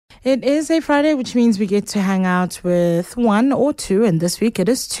It is a Friday, which means we get to hang out with one or two, and this week it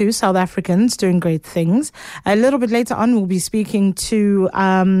is two South Africans doing great things. A little bit later on, we'll be speaking to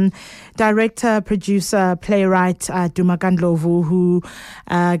director, producer, playwright Duma Kandlovu, who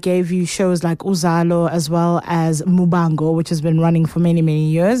gave you shows like Uzalo as well as Mubango, which has been running for many, many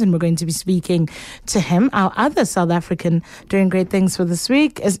years, and we're going to be speaking to him. Our other South African doing great things for this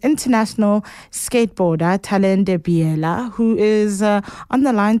week is international skateboarder Thalente Biela, who is on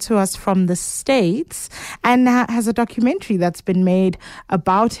the line to us from the States and has a documentary that's been made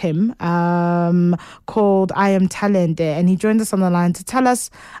about him called I Am Thalente, and he joined us on the line to tell us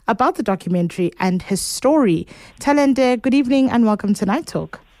about the documentary and his story. Thalente, good evening and welcome to Night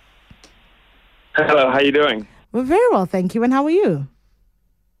Talk. Hello, how you doing? We're very well, thank you. And how are you?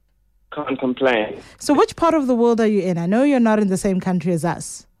 Can't complain. So which part of the world are you in? I know you're not in the same country as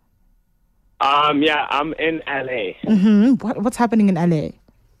us. Yeah, I'm in LA. Mm-hmm. What's happening in LA?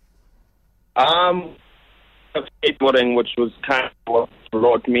 Skateboarding, which was kind of what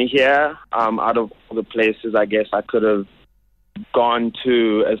brought me here. Out of all the places I guess I could have gone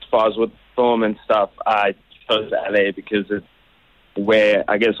to as far as with film and stuff, I chose LA because it's where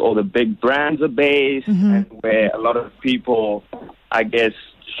I guess all the big brands are based and where a lot of people, I guess,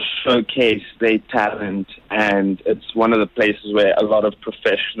 showcase their talent, and it's one of the places where a lot of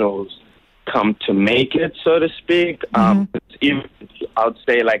professionals come to make it, so to speak. It's even, I would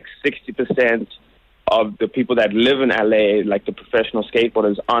say like 60% of the people that live in LA, like the professional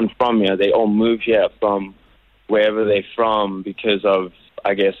skateboarders, aren't from here. They all move here from wherever they're from because of,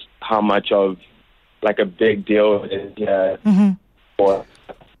 I guess, how much of like a big deal it is here. And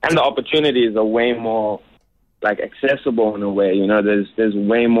the opportunities are way more like accessible in a way. You know, there's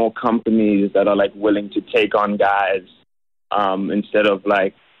way more companies that are like willing to take on guys instead of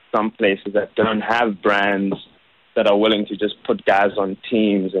like some places that don't have brands that are willing to just put guys on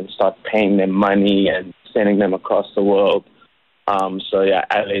teams and start paying them money and sending them across the world. So yeah,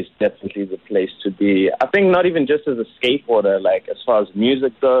 LA is definitely the place to be. I think not even just as a skateboarder, like as far as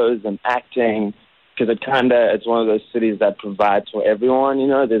music goes and acting, because it's one of those cities that provides for everyone. You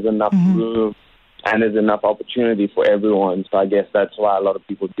know, there's enough room and there's enough opportunity for everyone. So I guess that's why a lot of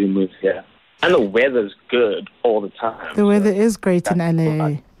people do move here. And the weather's good all the time. The weather is great in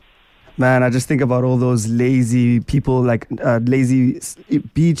LA. Man, I just think about all those lazy people, like lazy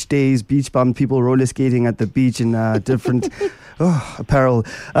beach days, beach bum people roller skating at the beach in different apparel.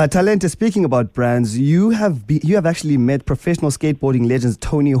 Thalente, speaking about brands, you have actually met professional skateboarding legends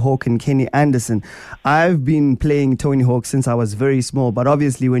Tony Hawk and Kenny Anderson. I've been playing Tony Hawk since I was very small, but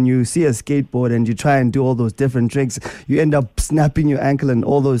obviously when you see a skateboard and you try and do all those different tricks, you end up snapping your ankle and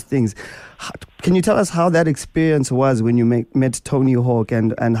all those things. Can you tell us how that experience was when you met Tony Hawk,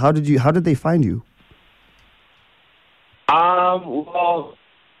 and how did they find you? Well,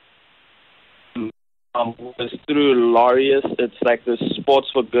 it was through Laureus. It's like the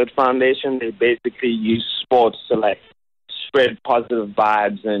Sports for Good Foundation. They basically use sports to like spread positive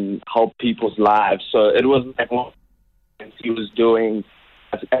vibes and help people's lives. So it was like one he was doing,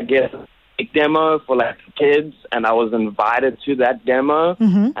 I guess, a demo for like kids, and I was invited to that demo,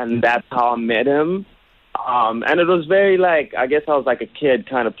 and that's how I met him. And it was very like, I guess I was like a kid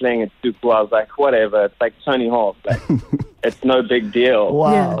kind of playing it too cool. I was like, whatever, it's like Tony Hawk, like it's no big deal.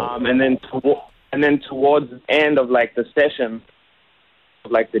 Wow. And then towards the end of like the session,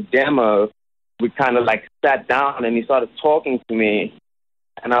 like the demo, we kind of like sat down and he started talking to me,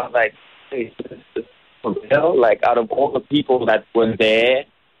 and I was like, hey, this is for real? Like out of all the people that were there,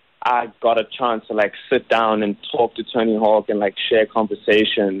 I got a chance to like sit down and talk to Tony Hawk and like share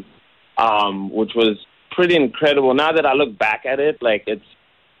conversation, which was pretty incredible. Now that I look back at it, like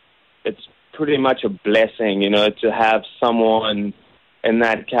it's pretty much a blessing, you know, to have someone in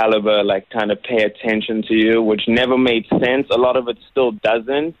that caliber like kind of pay attention to you, which never made sense. A lot of it still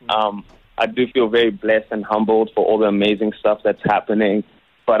doesn't. I do feel very blessed and humbled for all the amazing stuff that's happening.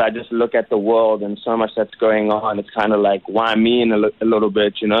 But I just look at the world and so much that's going on. It's kind of like, why me in a little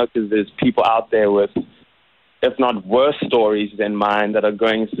bit, you know, because there's people out there with, if not worse stories than mine, that are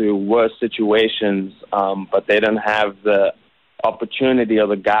going through worse situations, but they don't have the opportunity or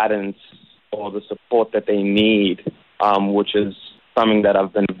the guidance or the support that they need, which is something that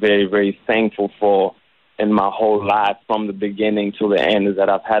I've been very, very thankful for in my whole life from the beginning to the end, is that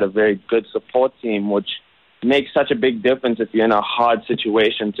I've had a very good support team, which makes such a big difference if you're in a hard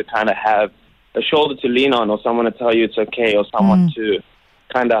situation, to kind of have a shoulder to lean on, or someone to tell you it's okay, or someone to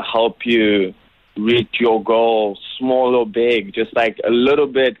kind of help you reach your goal, small or big. Just like a little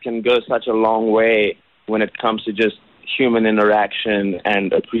bit can go such a long way when it comes to just human interaction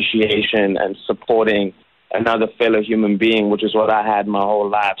and appreciation and supporting another fellow human being, which is what I had my whole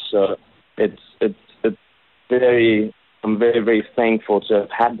life. So it's I'm very, very thankful to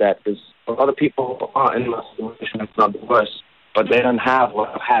have had that, because a lot of people are in my situation, it's not the worst, but they don't have what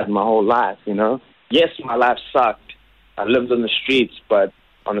I've had my whole life, you know? Yes, my life sucked. I lived on the streets, but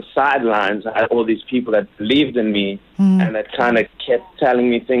on the sidelines, I had all these people that believed in me and that kind of kept telling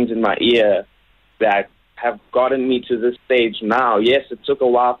me things in my ear that have gotten me to this stage now. Yes, it took a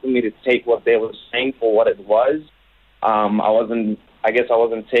while for me to take what they were saying for what it was. I guess I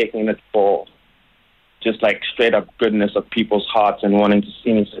wasn't taking it for just like straight up goodness of people's hearts and wanting to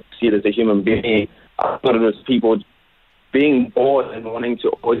see me succeed as a human being. I thought it was people being bored and wanting to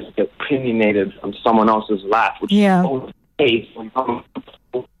always be opinionated from someone else's life, which is always the case.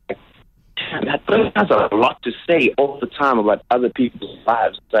 That person has a lot to say all the time about other people's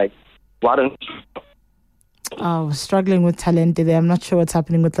lives. It's like, why don't you? Oh, struggling with Talente there. I'm not sure what's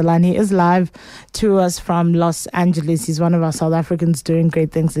happening with the line. He is live to us from Los Angeles. He's one of our South Africans doing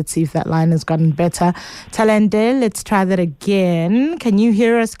great things. Let's see if that line has gotten better. Talente, let's try that again. Can you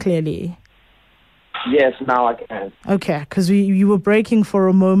hear us clearly? Yes, now I can. Okay, because you were breaking for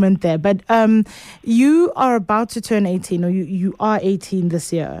a moment there. But you are about to turn 18, or you are 18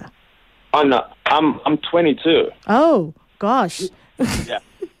 this year. Oh, no, I'm 22. Oh, gosh. Yeah.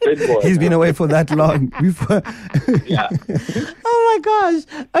 He's been away for that long. Yeah. Oh my gosh.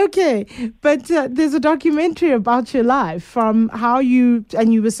 Okay. But there's a documentary about your life, from how you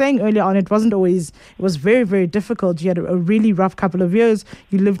were saying earlier on, it was very, very difficult. You had a really rough couple of years.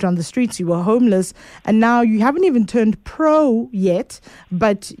 You lived on the streets, you were homeless, and now you haven't even turned pro yet,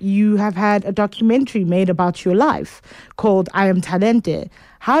 but you have had a documentary made about your life called I Am Talente.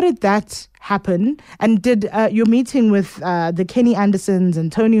 How did that happen? And did your meeting with the Kenny Andersons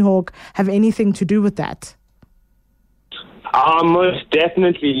and Tony Hawk have anything to do with that? Most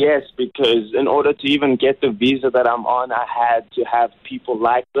definitely, yes, because in order to even get the visa that I'm on, I had to have people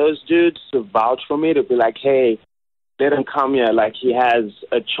like those dudes to vouch for me, to be like, hey, let him come here. Like, he has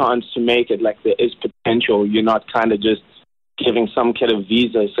a chance to make it. Like, there is potential. You're not kind of just giving some kid a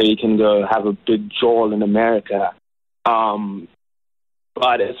visa so you can go have a big jawl in America.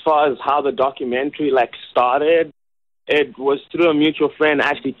 But as far as how the documentary started, it was through a mutual friend,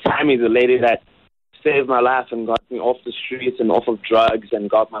 actually Tammy, the lady that saved my life and got me off the streets and off of drugs and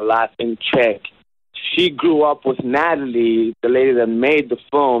got my life in check. She grew up with Natalie, the lady that made the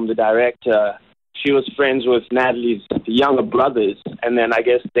film, the director. She was friends with Natalie's younger brothers, and then I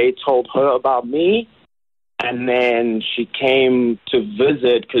guess they told her about me, and then she came to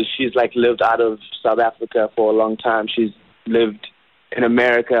visit because she's lived out of South Africa for a long time. She's lived in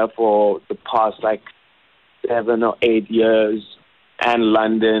America for the past 7 or 8 years, and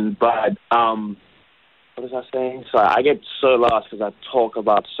London. But what was I saying? Sorry, I get so lost because I talk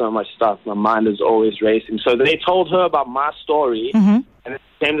about so much stuff. My mind is always racing. So they told her about my story, and then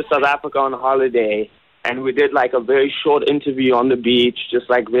she came to South Africa on holiday, and we did a very short interview on the beach, just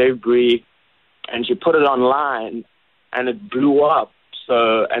very brief, and she put it online, and it blew up.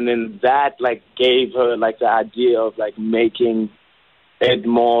 So, and then that gave her the idea of making it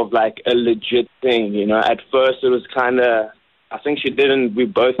more of a legit thing, you know. At first it was kind of, I think we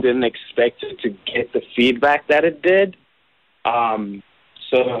both didn't expect it to get the feedback that it did.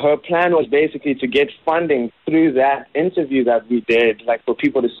 So her plan was basically to get funding through that interview that we did, for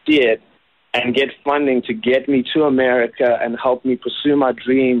people to see it, and get funding to get me to America and help me pursue my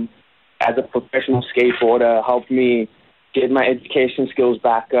dream as a professional skateboarder, help me get my education skills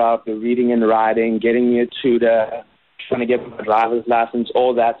back up, the reading and writing, getting me a tutor, trying to get my driver's license,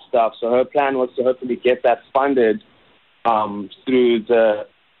 all that stuff. So her plan was to hopefully get that funded through the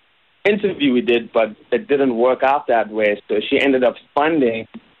interview we did, but it didn't work out that way. So she ended up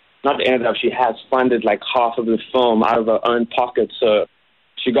she has funded half of the film out of her own pocket. So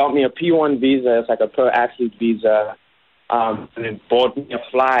she got me a P1 visa, it's a pro athlete visa, and then bought me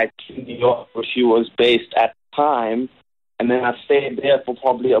a flight to New York, where she was based at the time. And then I stayed there for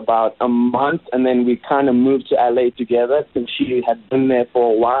probably about a month, and then we kind of moved to LA together because she had been there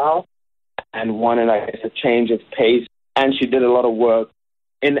for a while and wanted, a change of pace. And she did a lot of work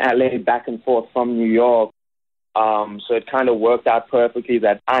in LA back and forth from New York. So it kind of worked out perfectly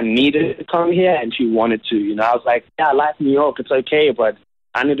that I needed to come here and she wanted to. You know, I was like, yeah, I like New York, it's okay, but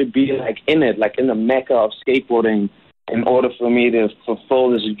I need to be in it, in the mecca of skateboarding in order for me to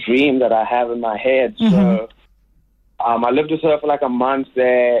fulfill this dream that I have in my head. So I lived with her for a month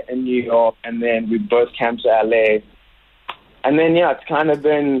there in New York, and then we both came to LA. And then, yeah, it's kind of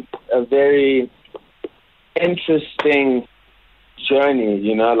been a very interesting journey,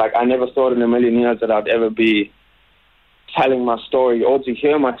 you know. I never thought in a million years that I'd ever be telling my story, or to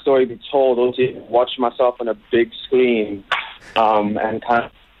hear my story be told, or to watch myself on a big screen, and kind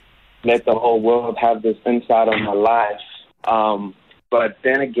of let the whole world have this insight on my life. But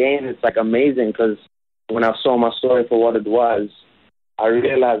then again, it's like amazing, because when I saw my story for what it was, I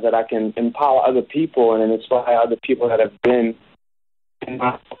realized that I can empower other people and inspire other people that have been in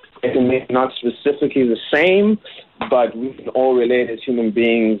my, not specifically the same, but we can all relate as human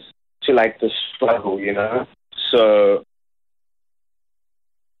beings to like the struggle, you know? So,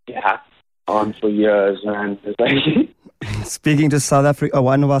 yeah, on for years, man. It's like Speaking to South Africa,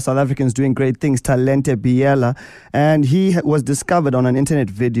 one of our South Africans doing great things, Talente Biela, and he was discovered on an internet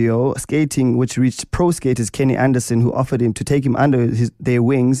video skating, which reached pro skaters Kenny Anderson, who offered him to take him under their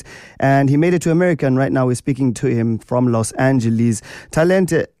wings, and he made it to America. And right now, we're speaking to him from Los Angeles.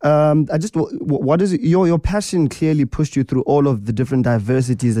 Talente, what is your passion? Clearly pushed you through all of the different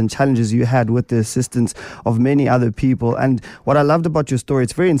diversities and challenges you had with the assistance of many other people. And what I loved about your story,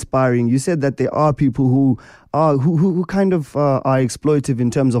 it's very inspiring. You said that there are people who kind of are exploitive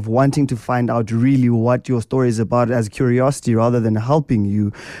in terms of wanting to find out really what your story is about as curiosity rather than helping you.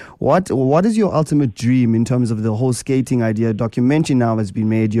 What is your ultimate dream in terms of the whole skating idea? A documentary now has been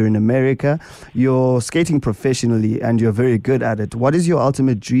made. You're in America. You're skating professionally and you're very good at it. What is your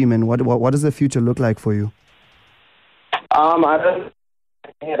ultimate dream, and what does the future look like for you? I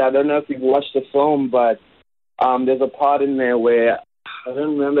don't know if you've watched the film, but there's a part in there where I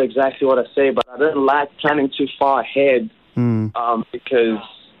don't remember exactly what I say, but I don't like planning too far ahead, because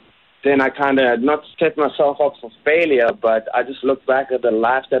then I kind of not set myself up for failure, but I just look back at the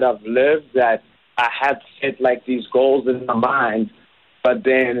life that I've lived, that I had set like these goals in my mind, but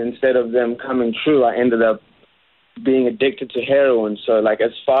then instead of them coming true, I ended up being addicted to heroin. So like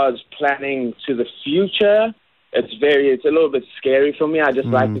as far as planning to the future, it's a little bit scary for me. I just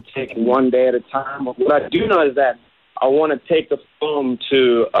like to take it one day at a time. But what I do know is that I want to take the film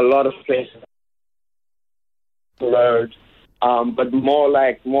to a lot of places, but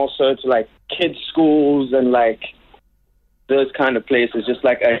more so to like kids' schools and like those kind of places, just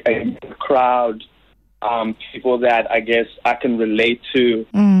like a crowd, people that I guess I can relate to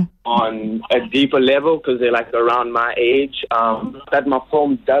on a deeper level, because they're like around my age. That my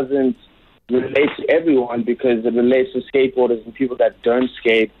film doesn't relate to everyone, because it relates to skateboarders and people that don't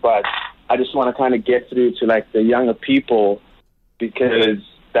skate, but I just want to kind of get through to like the younger people, because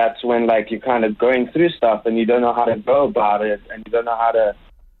that's when like you're kind of going through stuff and you don't know how to go about it, and you don't know how to,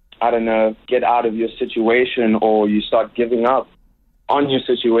 I don't know, get out of your situation, or you start giving up on your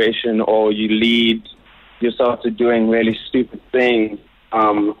situation, or you lead yourself to doing really stupid things.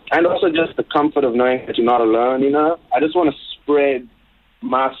 And also just the comfort of knowing that you're not alone, you know? I just want to spread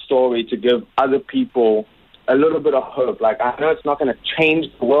my story to give other people a little bit of hope. Like, I know it's not going to change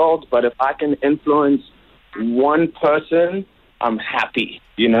the world, but if I can influence one person, I'm happy,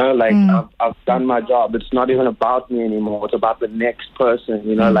 you know? Like, I've done my job. It's not even about me anymore. It's about the next person,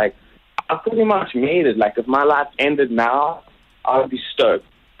 you know? Like, I pretty much made it. Like, if my life ended now, I would be stoked.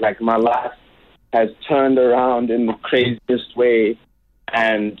 Like, my life has turned around in the craziest way,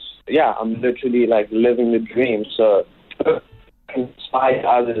 and, yeah, I'm literally, like, living the dream. So, inspire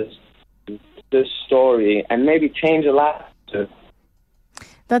others this story and maybe change a life too.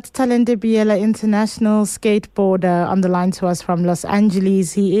 That's Talente Biela, international skateboarder, on the line to us from Los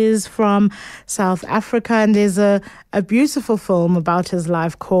Angeles. He is from South Africa, and there's a beautiful film about his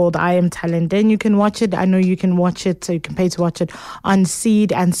life called I Am Talente. And you can watch it. I know you can watch it, so you can pay to watch it on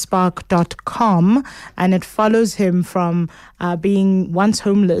seedandspark.com. And it follows him from being once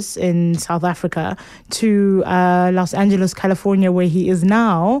homeless in South Africa to Los Angeles, California, where he is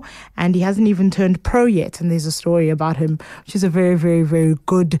now. And he hasn't even turned pro yet. And there's a story about him, which is a very, very, very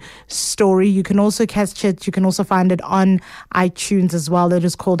good story. You can also catch it. You can also find it on iTunes as well. It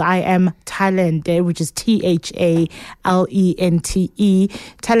is called I Am Talente, which is THALENTE.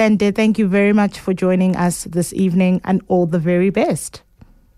 Talente, thank you very much for joining us this evening, and all the very best.